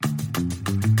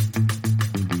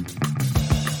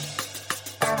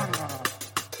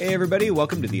Hey everybody,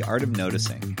 welcome to The Art of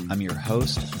Noticing. I'm your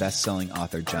host, best-selling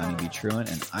author Johnny B. Truant,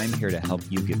 and I'm here to help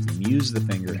you give the muse the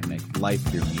finger and make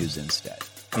life your muse instead.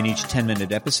 In each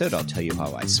 10-minute episode, I'll tell you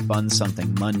how I spun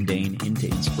something mundane into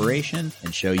inspiration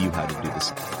and show you how to do the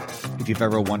same. If you've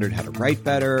ever wondered how to write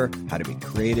better, how to be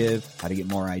creative, how to get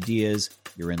more ideas,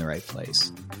 you're in the right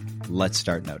place. Let's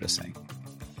start noticing.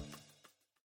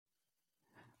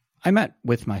 I met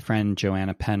with my friend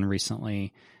Joanna Penn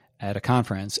recently at a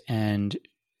conference, and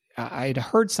I'd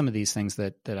heard some of these things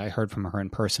that I heard from her in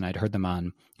person. I'd heard them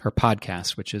on her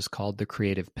podcast, which is called The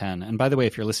Creative Penn. And by the way,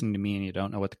 if you're listening to me and you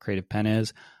don't know what The Creative Penn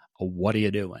is, what are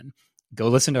you doing? Go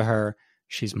listen to her.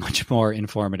 She's much more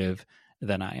informative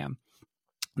than I am.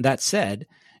 That said,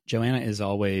 Joanna is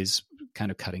always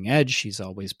kind of cutting edge. She's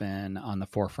always been on the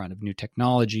forefront of new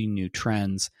technology, new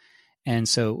trends. And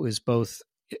so it was both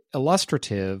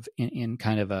illustrative in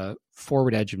kind of a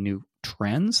forward edge of new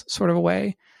trends sort of a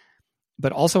way,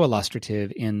 but also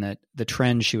illustrative in that the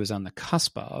trend she was on the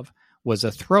cusp of was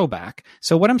a throwback.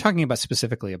 So what I'm talking about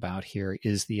specifically about here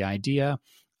is the idea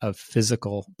of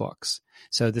physical books.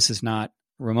 So this is not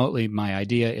remotely my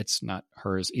idea. It's not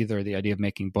hers either. The idea of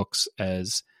making books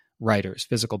as writers,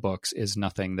 physical books, is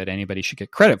nothing that anybody should get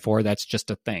credit for. That's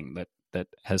just a thing that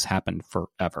has happened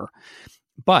forever.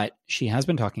 But she has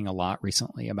been talking a lot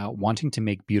recently about wanting to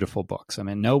make beautiful books. I'm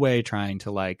in no way trying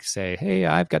to say, hey,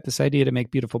 I've got this idea to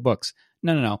make beautiful books.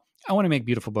 No. I want to make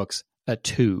beautiful books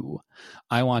too.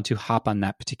 I want to hop on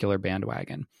that particular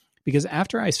bandwagon. Because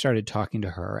after I started talking to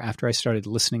her, after I started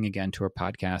listening again to her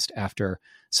podcast, after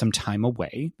some time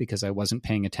away, because I wasn't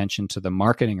paying attention to the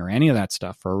marketing or any of that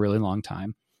stuff for a really long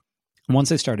time,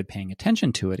 once I started paying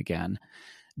attention to it again,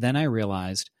 then I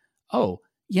realized, oh,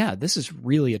 yeah, this is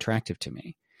really attractive to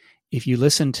me. If you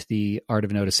listened to the Art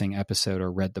of Noticing episode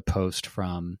or read the post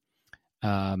from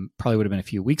probably would have been a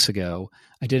few weeks ago,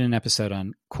 I did an episode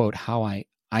on, quote, how I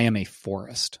am a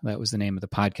forest. That was the name of the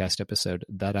podcast episode,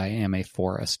 That I Am a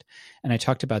Forest. And I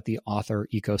talked about the author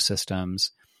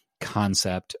ecosystems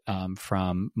concept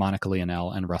from Monica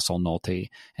Leonelle and Russell Nohelty,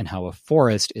 and how a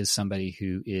forest is somebody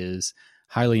who is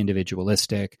highly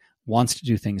individualistic, wants to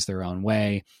do things their own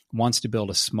way, wants to build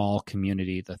a small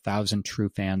community, the 1,000 true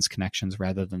fans connections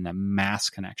rather than the mass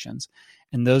connections.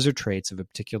 And those are traits of a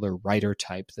particular writer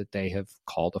type that they have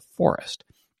called a forest.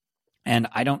 And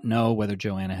I don't know whether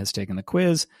Joanna has taken the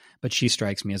quiz, but she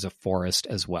strikes me as a forest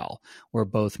as well. We're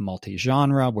both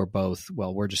multi-genre. We're both,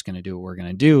 we're just going to do what we're going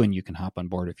to do, and you can hop on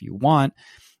board if you want.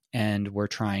 And we're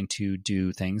trying to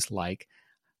do things like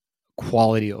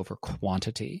quality over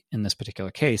quantity in this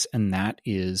particular case. And that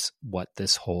is what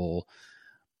this whole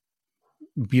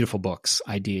beautiful books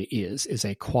idea is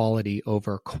a quality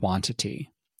over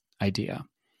quantity idea.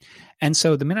 And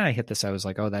so the minute I hit this, I was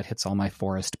like, oh, that hits all my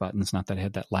forest buttons. Not that I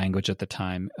had that language at the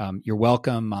time. You're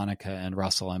welcome, Monica and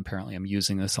Russell. Apparently I'm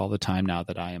using this all the time now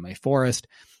that I am a forest,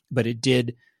 but it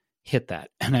did hit that.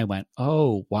 And I went,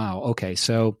 oh, wow. Okay.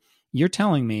 So you're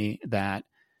telling me that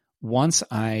once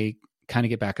I kind of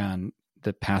get back on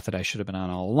the path that I should have been on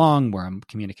all along, where I'm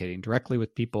communicating directly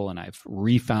with people, and I've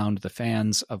refound the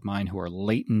fans of mine who are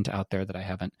latent out there that I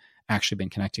haven't actually been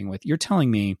connecting with. You're telling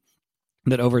me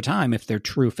that over time, if they're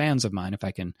true fans of mine, if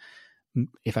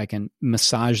I can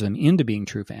massage them into being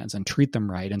true fans and treat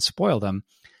them right and spoil them,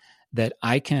 that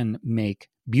I can make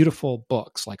beautiful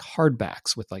books like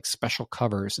hardbacks with special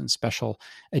covers and special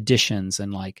editions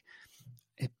and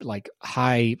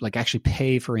actually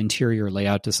pay for interior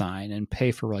layout design and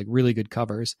pay for really good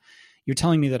covers. You're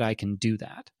telling me that I can do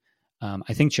that.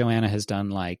 I think Joanna has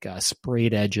done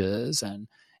sprayed edges and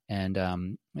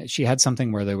she had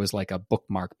something where there was a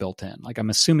bookmark built in. I'm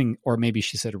assuming, or maybe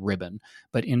she said a ribbon,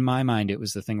 but in my mind, it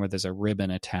was the thing where there's a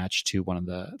ribbon attached to one of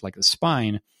the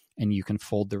spine, and you can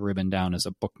fold the ribbon down as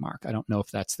a bookmark. I don't know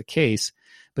if that's the case,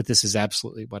 but this is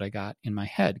absolutely what I got in my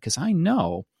head, because I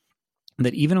know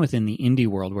that even within the indie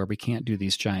world where we can't do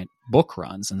these giant book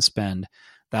runs and spend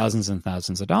thousands and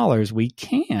thousands of dollars, we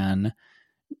can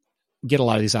get a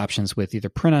lot of these options with either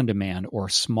print on demand or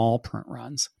small print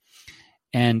runs.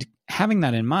 And having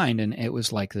that in mind, and it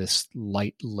was like this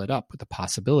light lit up with the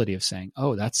possibility of saying,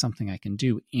 oh, that's something I can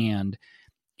do. And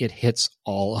it hits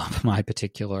all of my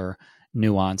particular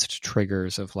nuanced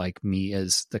triggers of me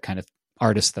as the kind of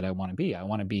artist that I want to be. I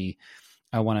want to be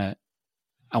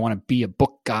a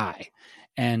book guy.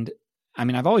 And I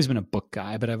mean, I've always been a book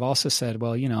guy, but I've also said,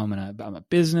 well, I'm a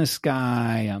business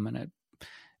guy. I'm going to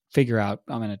figure out,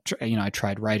 I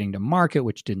tried writing to market,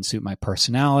 which didn't suit my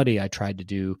personality. I tried to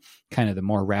do kind of the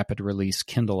more rapid release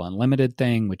Kindle Unlimited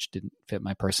thing, which didn't fit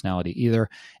my personality either.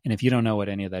 And if you don't know what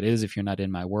any of that is, if you're not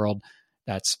in my world,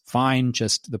 that's fine.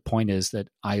 Just the point is that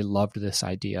I loved this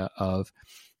idea of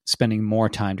spending more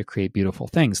time to create beautiful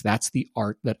things. That's the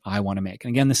art that I want to make.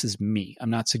 And again, this is me. I'm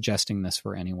not suggesting this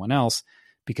for anyone else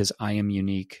because I am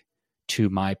unique to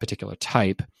my particular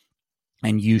type,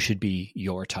 and you should be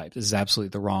your type. This is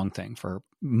absolutely the wrong thing for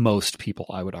most people,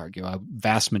 I would argue, a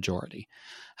vast majority.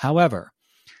 However,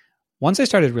 once I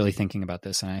started really thinking about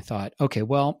this and I thought, okay,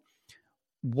 well,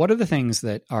 what are the things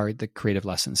that are the creative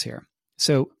lessons here?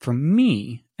 So for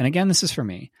me, and again, this is for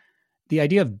me, the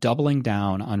idea of doubling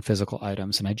down on physical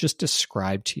items, and I just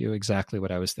described to you exactly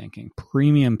what I was thinking.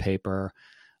 Premium paper,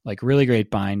 like really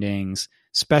great bindings,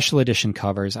 special edition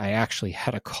covers. I actually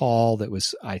had a call that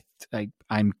was,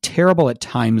 I'm terrible at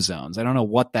time zones. I don't know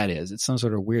what that is. It's some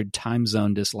sort of weird time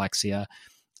zone dyslexia.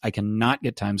 I cannot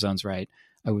get time zones right.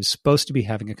 I was supposed to be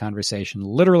having a conversation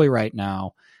literally right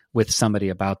now with somebody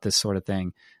about this sort of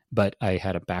thing, but I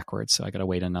had it backwards. So I got to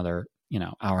wait another,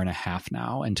 hour and a half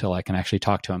now until I can actually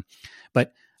talk to him.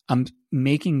 But I'm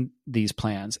making these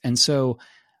plans. And so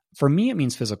for me, it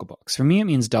means physical books. For me, it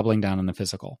means doubling down on the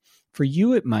physical. For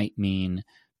you, it might mean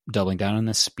doubling down on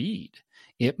the speed.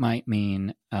 It might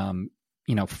mean,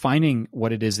 finding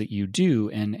what it is that you do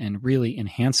and really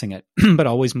enhancing it, but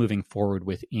always moving forward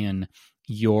within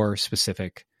your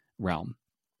specific realm.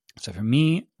 So for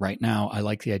me right now, I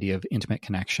like the idea of intimate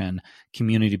connection,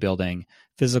 community building,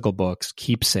 physical books,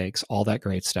 keepsakes, all that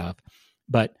great stuff.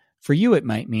 But for you, it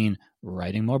might mean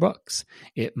writing more books.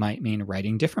 It might mean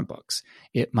writing different books.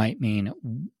 It might mean,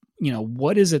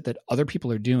 what is it that other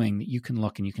people are doing that you can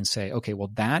look and you can say, okay,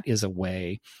 well, that is a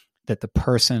way that the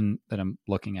person that I'm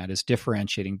looking at is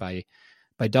differentiating by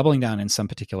doubling down in some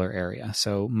particular area.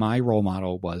 So my role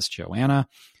model was Joanna,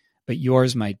 but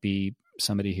yours might be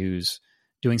somebody who's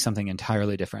doing something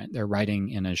entirely different. They're writing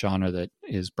in a genre that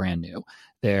is brand new.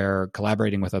 They're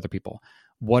collaborating with other people.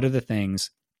 What are the things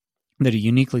that are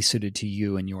uniquely suited to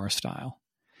you and your style?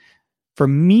 For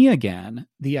me, again,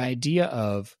 the idea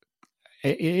of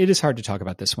it is hard to talk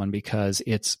about this one because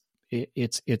it's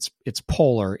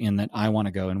polar in that I want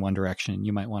to go in one direction and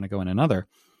you might want to go in another.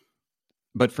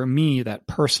 But for me, that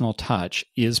personal touch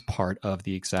is part of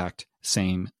the exact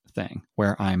same thing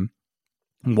where I'm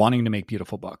wanting to make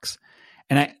beautiful books.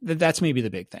 And that's maybe the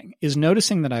big thing, is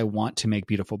noticing that I want to make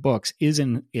beautiful books is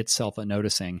in itself a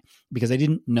noticing, because I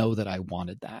didn't know that I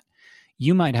wanted that.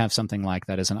 You might have something like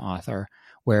that as an author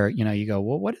where, you go,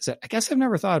 well, what is it? I guess I've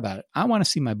never thought about it. I want to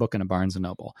see my book in a Barnes &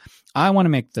 Noble. I want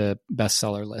to make the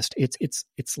bestseller list.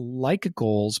 It's like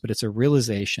goals, but it's a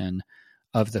realization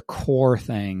of the core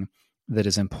thing that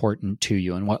is important to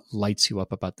you and what lights you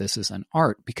up about this as an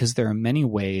art, because there are many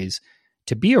ways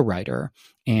to be a writer,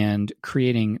 and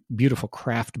creating beautiful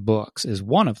craft books is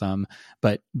one of them,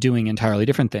 but doing entirely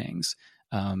different things,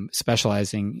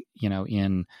 specializing,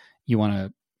 in, you want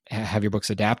to have your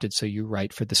books adapted. So you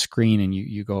write for the screen and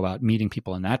you go about meeting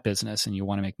people in that business, and you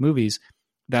want to make movies.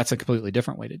 That's a completely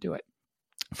different way to do it.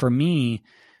 For me,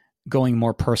 going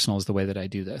more personal is the way that I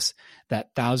do this, that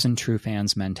 1,000 true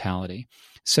fans mentality.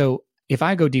 So if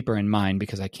I go deeper in mine,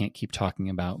 because I can't keep talking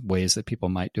about ways that people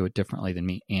might do it differently than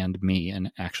me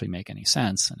and actually make any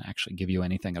sense and actually give you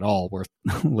anything at all worth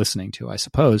listening to, I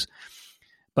suppose.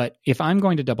 But if I'm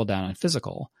going to double down on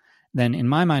physical, then in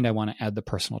my mind, I want to add the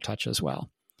personal touch as well.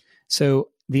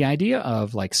 So the idea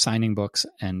of like signing books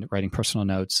and writing personal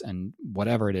notes and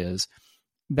whatever it is,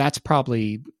 that's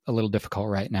probably a little difficult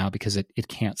right now because it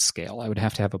can't scale. I would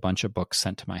have to have a bunch of books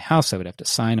sent to my house. I would have to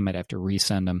sign them. I'd have to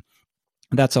resend them.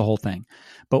 That's a whole thing.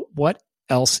 But what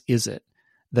else is it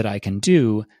that I can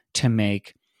do to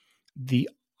make the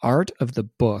art of the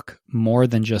book more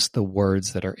than just the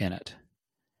words that are in it?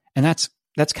 And that's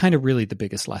kind of really the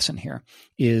biggest lesson here,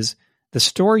 is the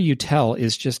story you tell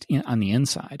is just on the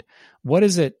inside. What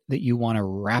is it that you want to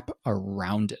wrap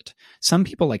around it? Some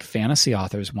people, like fantasy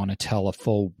authors, want to tell a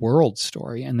full world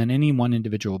story, and then any one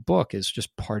individual book is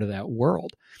just part of that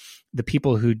world. The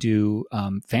people who do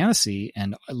fantasy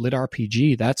and lit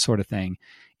RPG, that sort of thing,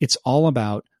 it's all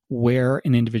about where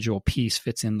an individual piece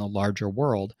fits in the larger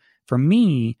world. For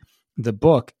me, the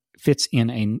book fits in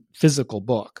a physical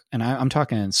book. And I'm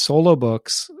talking solo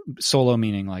books, solo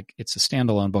meaning like it's a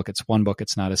standalone book. It's one book.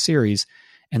 It's not a series,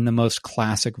 and the most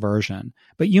classic version.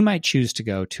 But you might choose to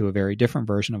go to a very different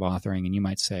version of authoring, and you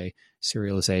might say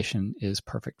serialization is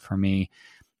perfect for me.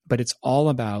 But it's all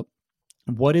about,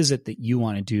 what is it that you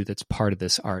want to do that's part of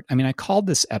this art? I mean, I called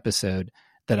this episode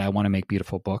that I want to make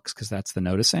beautiful books because that's the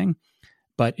noticing,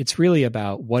 but it's really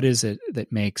about what is it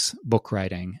that makes book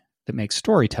writing, that makes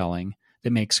storytelling, that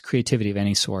makes creativity of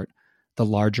any sort the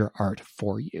larger art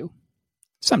for you.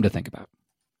 Something to think about.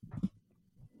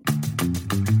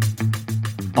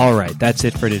 All right, that's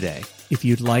it for today. If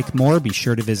you'd like more, be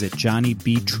sure to visit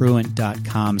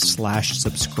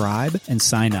johnnybtruant.com/subscribe and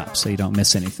sign up so you don't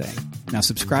miss anything. Now,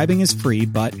 subscribing is free,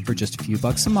 but for just a few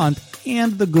bucks a month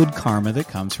and the good karma that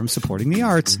comes from supporting the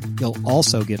arts, you'll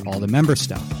also get all the member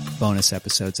stuff, bonus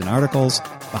episodes and articles,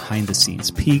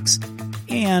 behind-the-scenes peeks,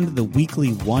 and the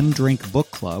weekly One Drink Book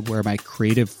Club where my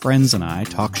creative friends and I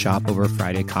talk shop over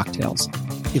Friday cocktails.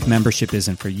 If membership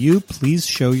isn't for you, please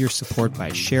show your support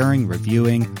by sharing,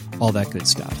 reviewing, all that good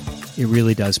stuff. It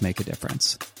really does make a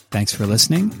difference. Thanks for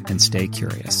listening, and stay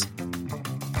curious.